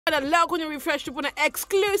na leo kwenye Refresh tupo na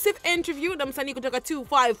exclusive interview na msanii kutoka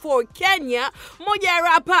 254 Kenya, mmoja ya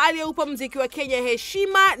rapa aliyeupa muziki wa Kenya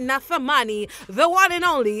heshima na thamani, the one and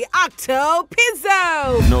only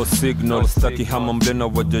Octopizzo. No signal, staki hama mblena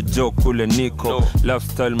wajojo kule niko.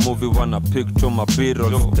 Lifestyle movie wanna picture my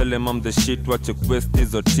B-rolls. Tell them I'm the shit, watch a quest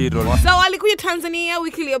is a T-roll. So alikuja Tanzania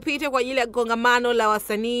wiki iliyopita kwa ajili ya kongamano la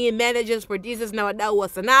wasanii, managers, producers na wadau wa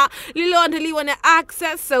sanaa lililoandaliwa na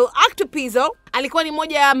Access. So Octopizzo alikuwa ni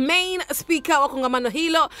moja ya main speaker wa kongamano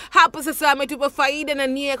hilo. Hapo sasa ametupa faida na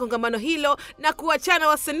nia ya kongamano hilo na kuachana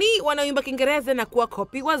wasanii wanaoimba Kiingereza na kuwa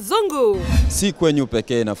kopi wazungu. Si kwenyu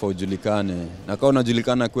pekee inafaa ujulikane, na kama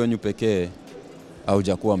unajulikana kwenyu pekee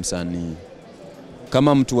haujakuwa msanii.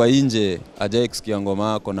 Kama mtu wa nje ajaye kusikia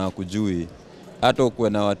ngoma yako na hakujui, hata ukuwe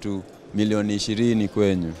na watu milioni 20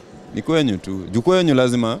 kwenyu, ni kwenyu tu. Juu kwenyu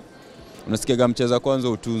lazima unasikia mcheza kwanza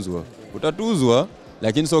utuzwa. Utatuzwa,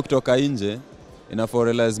 lakini sio kutoka nje. Inafaa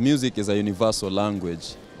realize music is a universal language.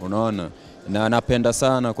 Unaona? Na napenda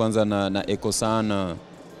sana kwanza na eko sana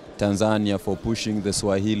Tanzania for pushing the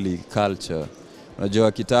Swahili culture.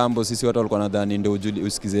 Unajua kitambo sisi watu walikuwa nadhani ndio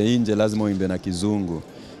usikize nje lazima uimbe na Kizungu.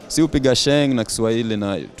 Si upiga sheng na Kiswahili,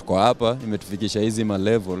 na tuko hapa imetufikisha hizi ma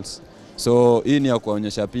levels. So hii ni ya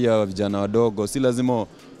kuonyesha pia vijana wadogo si lazima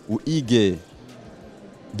uige.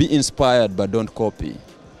 Be inspired but don't copy.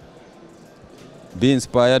 Be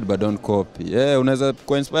inspired but don't copy. Unaweza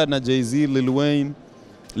kuwa inspired na Jay-Z, Lil Wayne,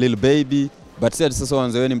 Lil Baby, but sasa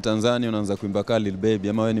wanze wewe ni Mtanzania unaanza kuimba kama Lil Baby,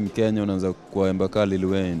 ama wewe ni Mkenya unaanza kuimba kama Lil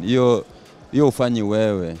Wayne. Hiyo ufanyi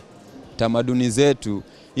wewe. Tamaduni zetu,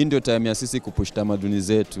 hii ndio time ya sisi kupush tamaduni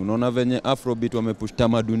zetu. Unaona venye Afrobeat wamepush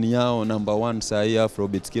tamaduni yao number 1 saa hii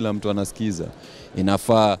Afrobeat kila mtu anasikiza.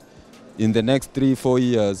 Inafaa in the next 3-4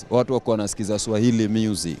 years watu wako wanasikiza Swahili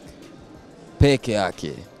music peke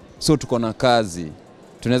yake. So tuko na kazi.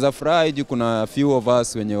 Tunaweza furahi juu kuna few of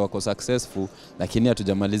us wenye wako successful, lakini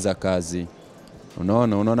hatujamaliza kazi.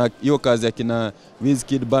 Unaona hiyo kazi ya kina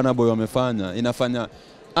Wizkid, Burna Boy wamefanya, inafanya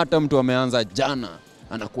hata mtu ameanza jana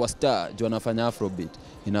anakuwa star juu anafanya Afrobeat.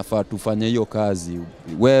 Inafaa tufanye hiyo kazi.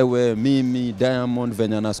 Wewe, mimi, Diamond,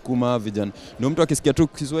 venye anasukuma vijana. Ndio mtu akisikia tu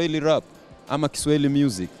Kiswahili rap ama Kiswahili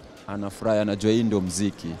music anafurahi, anajua hii ndio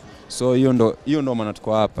muziki. So hiyo ndo maana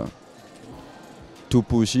tuko hapa.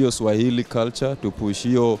 Tupush hiyo Swahili culture, tupush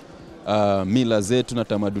hiyo mila zetu na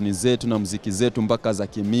tamaduni zetu na muziki zetu mpaka za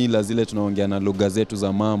kimila zile tunaongea na lugha zetu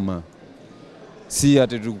za mama. Si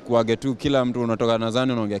ati tukuage tu kila mtu unatoka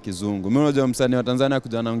Tanzania unaongea Kizungu. Mimi unajua msanii wa Tanzania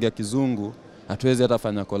kuja anaongea Kizungu, hatuwezi hata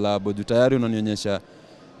fanya collab. Juu tayari unanionyesha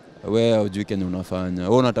wewe hujui kenye unafanya.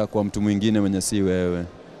 Wewe unataka kuwa mtu mwingine mwenye si wewe.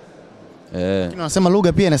 Lakini wanasema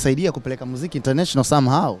lugha pia inasaidia kupeleka muziki international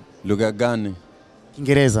somehow. Lugha gani?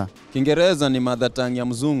 Kiingereza. Kiingereza ni mother tongue ya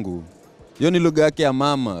mzungu. Hiyo ni lugha yake ya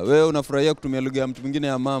mama. Wewe unafurahia kutumia lugha ya mtu mwingine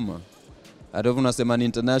ya mama. Hata unasema ni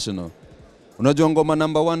international. Unajua ngoma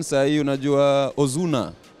number 1 saa hii, unajua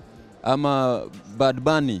Ozuna ama Bad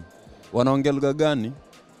Bunny wanaongea lugha gani?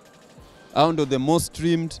 Hao ndio the most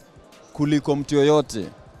streamed kuliko mtu yoyote.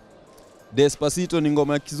 Despacito ni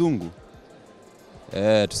ngoma ya Kizungu.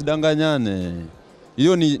 Tusidanganyane.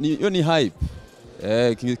 Hiyo ni hype.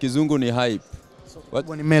 Kizungu ni hype.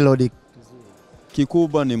 Kikubwa ni melody.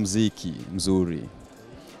 Kikubwa ni muziki mzuri.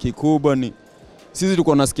 Kikubwa ni sisi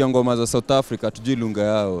tuko nasikia ngoma za South Africa tujui lugha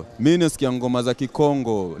yao. Mimi nasikia ngoma za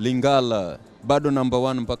Kikongo, Lingala, bado number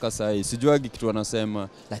 1 mpaka saa hii. Sijuagi kitu wanasema,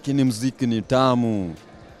 lakini muziki ni tamu.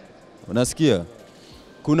 Unasikia?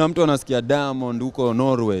 Kuna mtu anasikia Diamond huko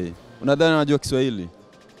Norway. Unadhani anajua Kiswahili?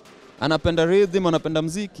 Anapenda rhythm, anapenda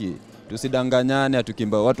muziki. Tusidanganyane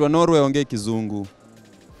atukimba. Watu wa Norway waongee Kizungu.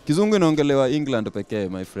 Kizungu inaongelewa England pekee,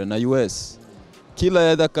 my friend, na US.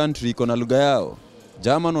 Kila other country iko na lugha yao.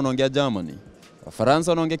 German wanaongea Germany.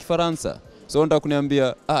 Wafaransa wanaongea Kifaransa. So unataka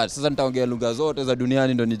kuniambia, sasa nitaongea lugha zote za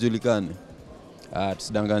duniani ndo nijulikane?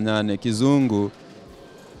 Tusidanganyane. Kizungu,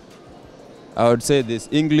 I would say this,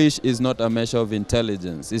 English is not a measure of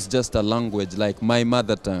intelligence. It's just a language like my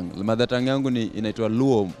mother tongue. Mother tongue yangu inaitwa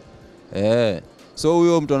Luo. So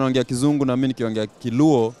huyo mtu anaongea Kizungu na mimi nikiongea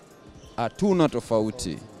Kiluo, hatuna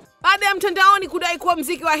tofauti. Baada ya mtandaoni kudai kuwa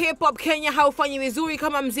muziki wa hip hop Kenya haufanyi vizuri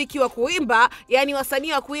kama muziki wa kuimba, yani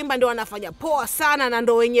wasanii wa kuimba ndio wanafanya poa sana na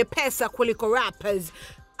ndio wenye pesa kuliko rappers,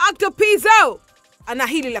 Octopizzo ana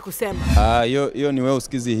hili la kusema. Hiyo ni wewe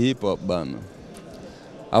usikizi hip hop bana.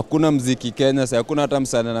 Hakuna muziki Kenya, hakuna hata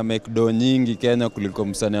msanii na make do nyingi Kenya kuliko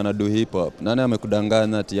msanii anadu hip hop. Nani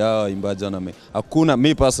amekudanganya ati hao imbaji na hakuna.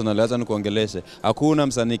 Me personally hata nikuongeleshe, hakuna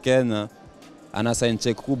msanii Kenya ana sign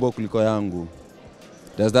check kubwa kuliko yangu.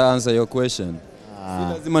 Does that answer your question?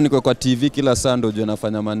 Si lazima niko kwa TV kila saa ndio ujue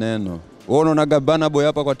nafanya maneno. Wewe unaona Burna Boy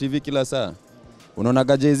hapa kwa TV kila saa?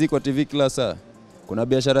 Unaona Jay-Z kwa TV kila saa. Kuna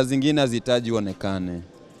biashara zingine hazihitaji uonekane.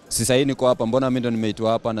 Sasa hii niko hapa, mbona mimi ndo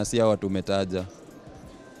nimeitwa hapa na si hao watu umetaja?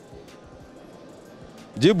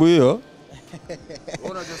 Jibu hiyo.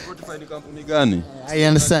 Unajua Spotify ni kampuni gani? I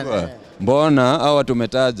understand. Mbona hao watu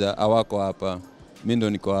umetaja hawako hapa? Mimi ndo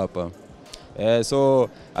niko hapa. So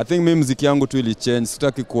I think mimi muziki yangu tu ili change.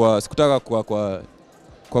 Sikutaka kuwa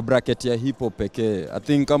kwa bracket ya hip hop pekee. I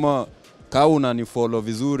think kama kauna ni follow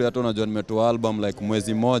vizuri, hata unajua nimetoa album like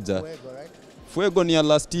mwezi moja. Fuego ni ya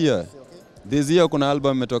last year. This year kuna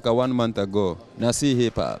album imetoka 1 month ago. Na si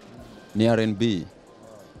hip hop, ni R&B.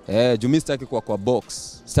 Jumi sitaki kwa box.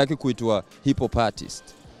 Sitaki kuitwa hip hop artist.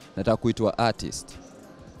 Nataka kuitwa artist.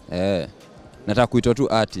 Nataka kuitwa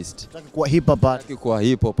tu artist. Nataka kuwa hip hop artist. Nataka kuwa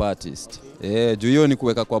hip hop artist. Juu hiyo ni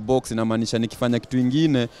kuweka kwa box, inamaanisha nikifanya kitu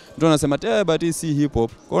kingine mtu anasema but si hip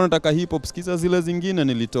hop. Kwa hiyo nataka hip hop, sikiza zile zingine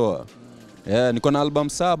nilitoa. Niko na album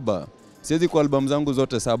 7. Siwezi kwa album zangu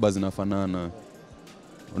zote 7 zinafanana.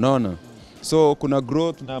 Unaona? So kuna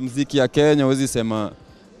growth na muziki ya Kenya, huwezi sema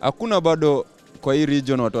hakuna bado kwa hii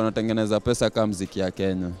region watu wanatengeneza pesa kama muziki ya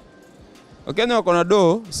Kenya. Wakenya wako na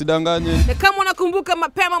do, usidanganye. Na kama unakumbuka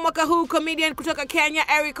mapema mwaka huu comedian kutoka Kenya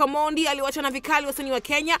Eric Omondi aliwachana vikali wasanii wa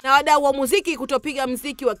Kenya na wadau wa muziki kutopiga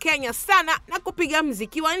muziki wa Kenya sana na kupiga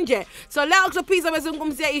muziki wa nje. So leo Octopizzo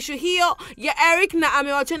amezungumzia issue hiyo ya Eric na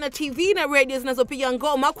amewachana TV na radio zinazopiga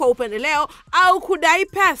ngoma kwa upendeleo au kudai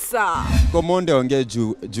pesa. Omondi aongea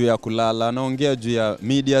juu ya kulala, anaongea juu ya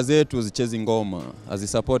media zetu zichezi ngoma,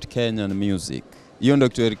 azisupport Kenyan music. Hiyo ndio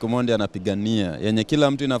kitu Eric Omondi anapigania, yenye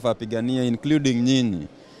kila mtu inafaa pigania including nyinyi.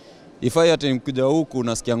 Ifai hata mkuja huku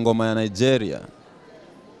unasikia ngoma ya Nigeria.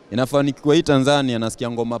 Inafaa nikikuwa hii Tanzania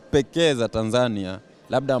nasikia ngoma pekee za Tanzania,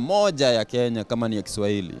 labda moja ya Kenya kama ni ya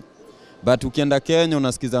Kiswahili. But ukienda Kenya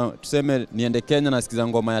unasikiza, tuseme niende Kenya nasikiza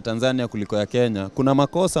ngoma ya Tanzania kuliko ya Kenya, kuna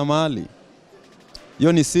makosa mahali.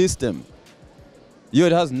 Hiyo ni system. Hiyo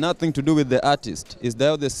it has nothing to do with the artist. It's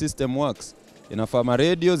how the system works. Inafaa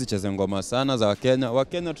radio zicheze ngoma sana za Wakenya.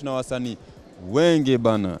 Wakenya tuna wasanii wengi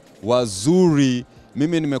bana, wazuri.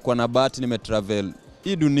 Mimi nimekuwa na bahati, nimetravel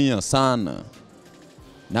hii dunia sana.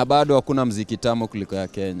 Na bado hakuna muziki tamu kuliko ya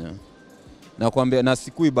Kenya. Na kuambia na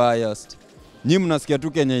sikui biased. Nyinyi mnasikia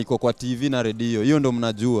tu Kenya iko kwa TV na radio. Hiyo ndo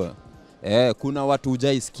mnajua. Kuna watu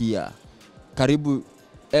hujaisikia. Karibu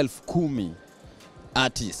 10,000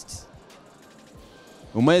 artists.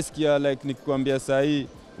 Umeisikia like nikikwambia sahi,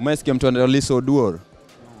 umeisikia mtu anaitwa Oduor?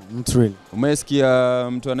 Mtril. Umeisikia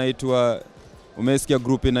mtu anaitwa, umeisikia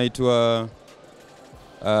group inaitwa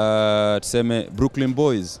tuseme Brooklyn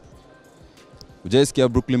Boys? Ujaisikia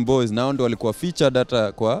Brooklyn Boys? Nao ndo walikuwa featured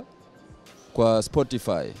data kwa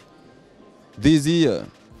Spotify this year.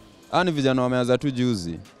 Ani vijana wameanza tu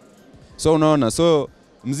juzi. So unaona, so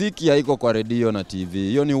muziki haiko kwa radio na TV.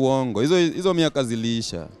 Hiyo ni uongo. Hizo miaka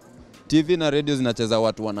ziliisha. TV na radio zinacheza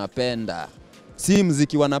watu wanapenda. Si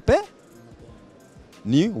muziki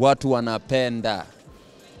ni watu wanapenda.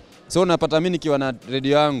 So unapata mimi nikiwa na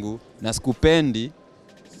radio yangu na sikupendi,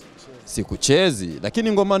 sikuchezi,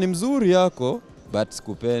 lakini ngoma ni mzuri yako but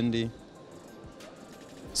sikupendi.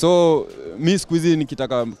 So mimi siku hizi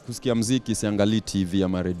nikitaka kusikia muziki siangalii TV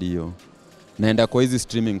ama radio. Naenda kwa hizi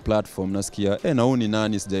streaming platform nasikia na huyu ni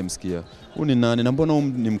nani sijaimsikia. Huyu ni nani na mbona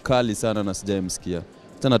ni mkali sana na sijaimsikia.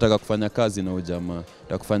 Sasa nataka kufanya kazi na huyu jamaa,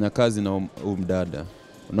 nataka kufanya kazi na huyu mdada.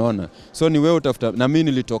 Unaona? So ni wewe utafuta, na mimi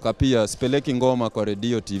nilitoka pia sipeleki ngoma kwa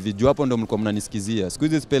radio TV. Juu hapo ndo mlikuwa mnanisikizia. Siku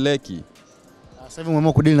hizi sipeleki. Sasa hivi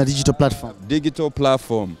umeamua kudili na digital platform. Digital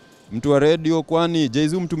platform. Mtu wa radio kwani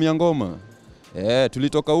Jay-Z mtumia ngoma?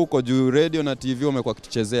 Tulitoka huko juu radio na TV wamekuwa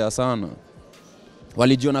kituchezea sana.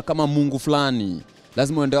 Walijiona kama mungu fulani.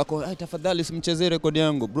 Lazima uende wako, tafadhali simchezee rekodi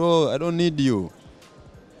yangu. Bro, I don't need you.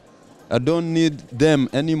 I don't need them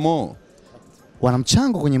anymore. Wana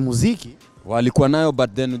mchango kwenye muziki. Walikuwa nayo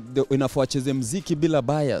but then inafaa wacheze muziki bila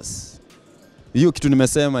bias. Hiyo kitu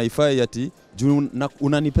nimesema ifai ati juu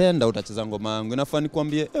unanipenda utacheza ngoma yangu. Inafaa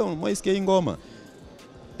nikwambie, umeisikia hii ngoma?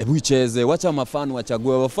 Hebu icheze, wacha mafanu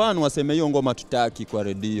wachague. Wafanu waseme hiyo ngoma tutaki kwa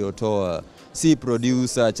radio, toa. Si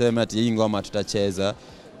producer acheme ati hii ngoma tutacheza.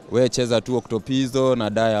 Wewe cheza tu Octopizzo na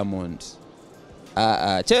Diamond.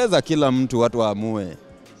 Cheza kila mtu, watu waamue.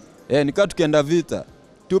 Nikaa tukienda vita,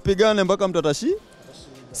 tupigane mpaka mtu atashi.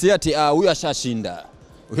 Si ati huyu ashashinda.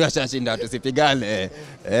 Huyu ashashinda tusipigane.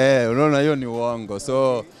 Unaona hiyo ni uongo.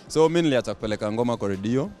 So mimi niliacha kupeleka ngoma kwa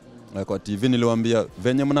radio na kwa TV. Niliwaambia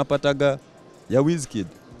venye mnapataga ya Wizkid,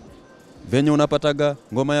 venye unapataga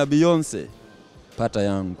ngoma ya Beyonce, pata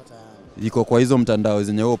yangu. Iko kwa hizo mtandao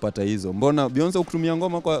zenye wewe upata hizo. Mbona Beyonce ukutumia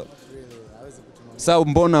ngoma kwa Sasa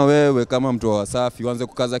mbona wewe kama mtu wa Wasafi uanze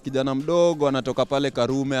kukaza kijana mdogo anatoka pale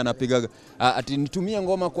Karume anapiga ati nitumie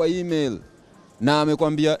ngoma kwa email na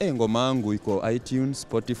amekwambia ngoma yangu iko iTunes,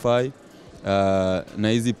 Spotify na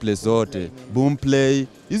hizi place zote, Boomplay,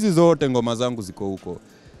 hizi zote ngoma zangu ziko huko.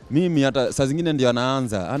 Mimi hata saa zingine ndio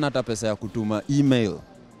anaanza, hana hata pesa ya kutuma email.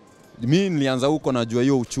 Mimi nilianza huko najua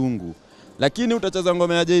hiyo uchungu. Lakini utacheza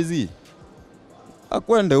ngoma ya Jay-Z?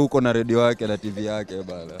 Akwende huko na radio yake na TV yake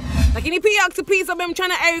bana. Lakini pia Octopizzo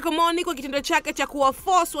amemchana Eric Omoni kwa kitendo chake cha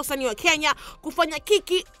kuwaforce wasanii wa Kenya kufanya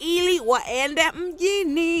kiki ili waende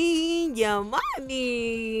mjini.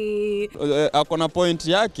 Jamani. Ako na point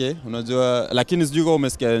yake, unajua, lakini sijui kama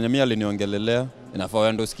umesikia nyamia aliniongelelea. Inafaa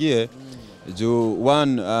uende usikie. Juu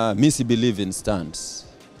mimi si believe in stunts.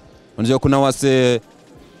 Unajua kuna wase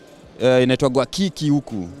inaitwa kiki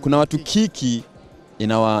huku. Kuna watu kiki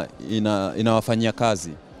inawafanyia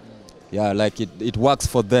kazi. Yeah, like it works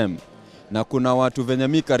for them. Na kuna watu venye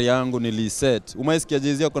mimi kari yangu niliset. Umaisikia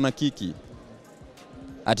Jay-Z ako na kiki?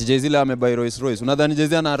 Ati Jay-Z la amebuy Rolls Royce. Unadhani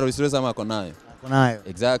Jay-Z ana Rolls Royce ama ako nayo? Ako nayo.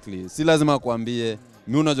 Exactly. Si lazima kuambie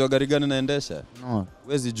mimi unajua gari gani naendesha? No.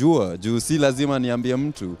 Huwezi jua, juu si lazima niambie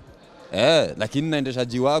mtu. Lakini naendesha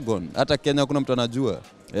G-Wagon. Hata Kenya kuna mtu anajua.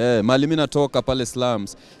 Mali mimi natoka pale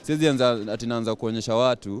slums. Siwezi ati naanza kuonyesha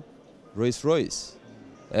watu Rolls Royce.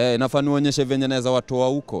 Nafaa nionyeshe venye naweza watoa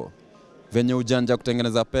huko. Venye ujanja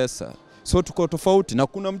kutengeneza pesa. So tuko tofauti na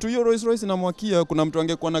kuna mtu hiyo Rolls Royce inamwakia, kuna mtu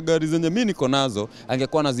angekuwa na gari zenye mimi niko nazo,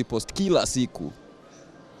 angekuwa anazipost kila siku.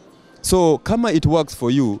 So kama it works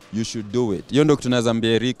for you, you should do it. Hiyo ndio tunaweza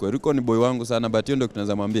mbia Rico ni boy wangu sana, but hiyo ndio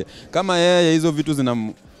tunaweza mwambia. Kama yeye hizo vitu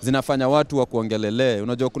zinafanya watu wa kuongelelee,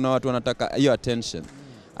 unajua kuna watu wanataka hiyo attention.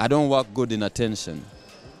 I don't work good in attention.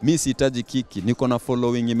 Mimi sihitaji kiki, niko na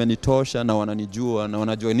following imenitosha na wananijua na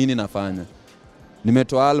wanajua nini nafanya.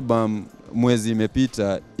 Nimetoa album mwezi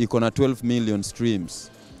imepita iko na 12 million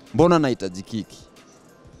streams. Mbona nahitaji kiki?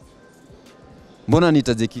 Mbona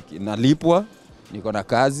nahitaji kiki? Nalipwa, niko na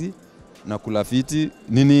kazi, nakula fiti,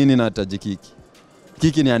 nini nahitaji kiki?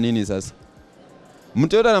 Kiki ni ya nini sasa?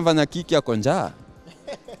 Mtu yote anafanya kiki ako njaa.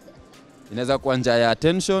 Inaweza kuwa njaa ya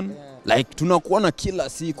attention, like tunakuona kila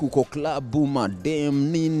siku uko club, madem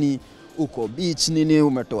nini, uko beach nini,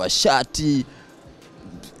 umetoa shati.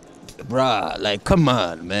 Bruh, like come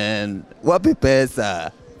on man. Wapi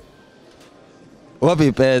pesa?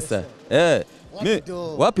 Wapi pesa?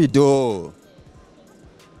 Wapi do?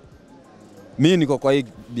 Mimi niko kwa hii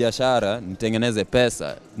biashara nitengeneze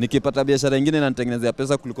pesa. Nikipata biashara nyingine na nitengenezea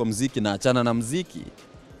pesa kuliko muziki na achana na muziki.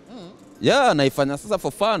 Naifanya sasa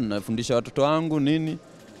for fun, nafundisha watoto wangu nini.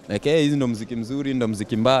 Like hizi ndo muziki mzuri, ndo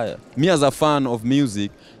muziki mbaya. Me as a fan of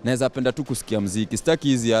music, naweza penda tu kusikia muziki. Sitaki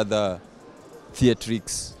hizi other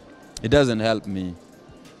theatrics. It doesn't help me.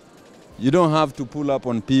 You don't have to pull up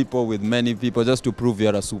on people with many people just to prove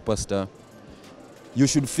you're a superstar. You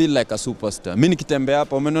should feel like a superstar. Mimi nikitembea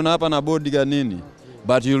hapa, umeona hapa na bodyguard nini?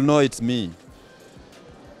 But you'll know it's me.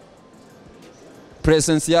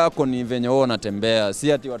 Presence yako ni venye wewe unatembea.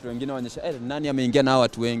 Si ati watu wengine waonyesha, nani ameingia na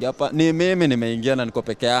watu wengi hapa? Ni mimi nimeingia na niko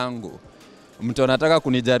peke yangu. Mtu anataka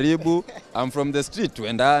kunijaribu, I'm from the street,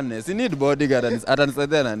 tuendane. Si need bodyguard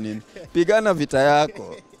atanisaidia na nini? Pigana vita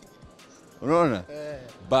yako. Unaona?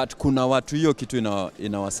 But kuna watu hiyo kitu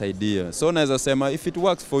inawasaidia. So naweza sema if it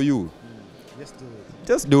works for you,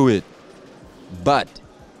 just do it. But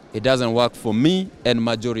it doesn't work for me and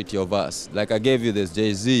majority of us. Like I gave you this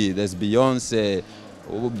Jay-Z, there's Beyonce,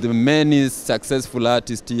 the many successful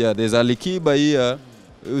artists here. There's Alikiba here,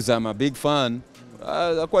 who's I'm a big fan.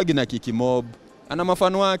 Kwa gina kiki mob. Ana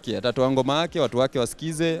mafano wake, atatoa ngoma yake, watu wake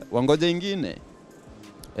wasikize, wangoje ingine.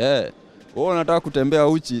 Wewe unataka kutembea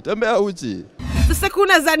uchi, tembea uchi. Sasa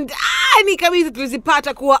kuna za ndani kabisa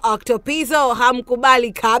tulizipata kuwa Octopizzo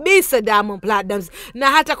hamkubali kabisa Diamond Platnumz,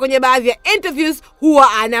 na hata kwenye baadhi ya interviews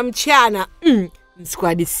huwa anamchana.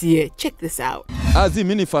 Msikuhadisie, check this out.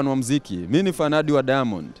 Mimi ni fan wa muziki, mimi ni fan hadi wa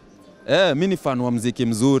Diamond. Mimi ni fan wa muziki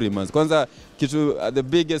mzuri man. Kwanza kitu the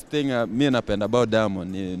biggest thing mimi napenda about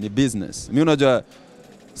Diamond ni business. Mimi unajua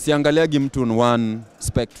siangaliagi mtu on one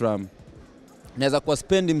spectrum. Naweza kwa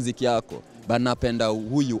spendi muziki yako, but napenda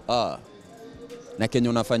who you are. Na Kenya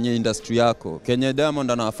unafanyia industry yako. Kenya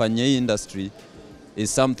Diamond anafanyia industry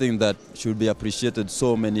is something that should be appreciated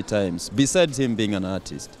so many times. Besides him being an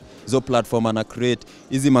artist, zo platform ana create,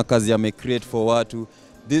 hizi makazi ame create for watu.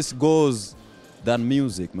 This goes than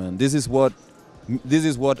music, man. This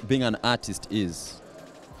is what being an artist is.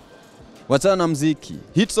 Wachana na muziki.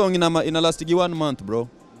 Hit song ina lastigi 1 month, bro.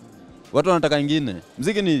 Watu wanataka ingine.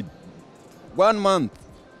 Muziki ni 1 month.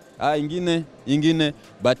 Ingine,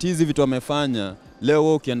 but hizi vitu wamefanya.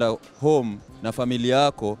 Leo ukienda home na familia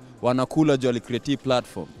yako, wanakula juu alicreate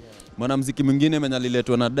platform. Mwanamuziki mwingine mwenye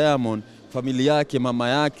aliletwa na Diamond, familia yake, mama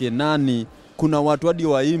yake, nani, kuna watu hadi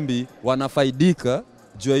waimbi wanafaidika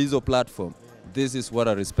juu hizo platform. This is what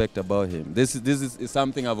I respect about him. This is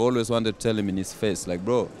something I've always wanted to tell him in his face. Like,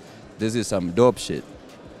 bro, this is some dope shit.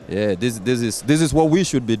 Yeah, this is what we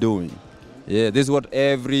should be doing. Yeah, this is what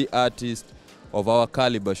every artist of our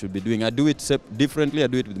caliber should be doing. I do it differently. I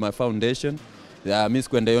do it with my foundation. Mimi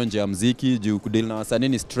sikwenda hiyo nje ya muziki juu kudeal na wasanii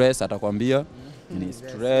ni stress, atakwambia. Ni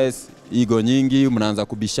stress, ego nyingi, mnaanza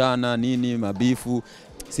kubishana nini, mabifu.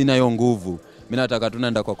 Sina hiyo nguvu. Mimi nataka tu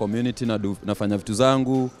naenda kwa community na nafanya vitu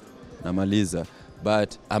zangu namaliza.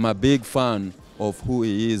 But I'm a big fan of who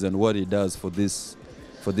he is and what he does for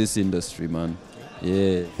this industry, man.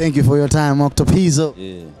 Yeah. Thank you for your time, Octopizzo.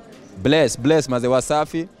 Yeah. Bless maze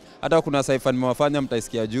Wasafi. Hata kuna saifa nimewafanya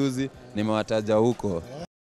mtaisikia juzi, nimewataja huko.